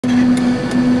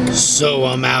So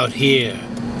I'm out here,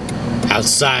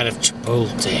 outside of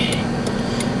Chipotle,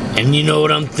 and you know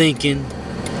what I'm thinking?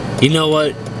 You know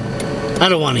what? I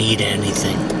don't want to eat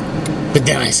anything. But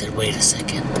then I said, wait a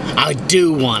second, I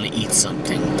do want to eat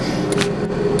something.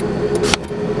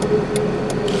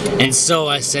 And so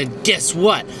I said, guess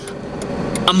what?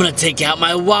 I'm gonna take out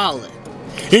my wallet,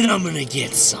 and I'm gonna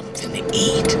get something to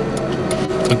eat.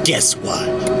 But guess what?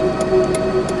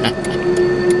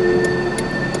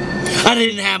 I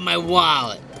didn't have my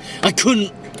wallet. I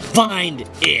couldn't find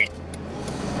it.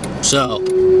 So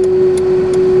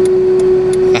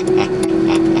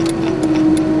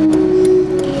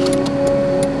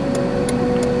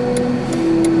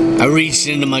I reached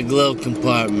into my glove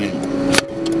compartment,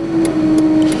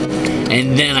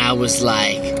 and then I was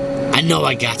like, I know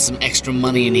I got some extra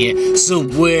money in here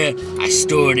somewhere. I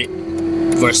stored it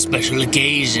for a special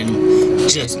occasion,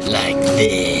 just like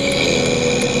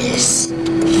this.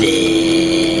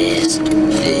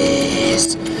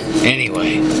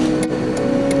 Anyway,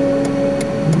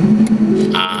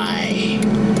 I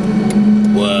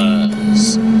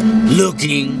was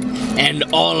looking, and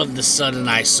all of a sudden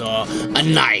I saw a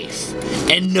knife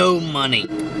and no money.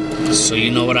 So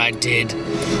you know what I did?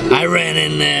 I ran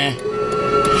in there,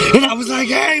 and I was like,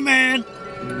 hey man,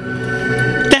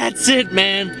 that's it,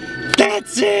 man.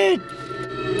 That's it.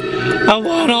 I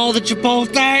want all the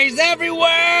Chipotles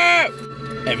everywhere.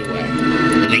 Everywhere.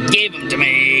 And they gave them to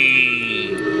me.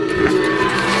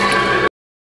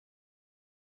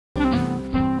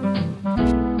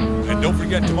 And don't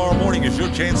forget, tomorrow morning is your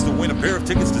chance to win a pair of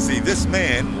tickets to see this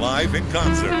man live in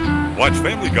concert. Watch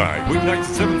Family Guy, weeknights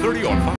at 7:30 on Fox.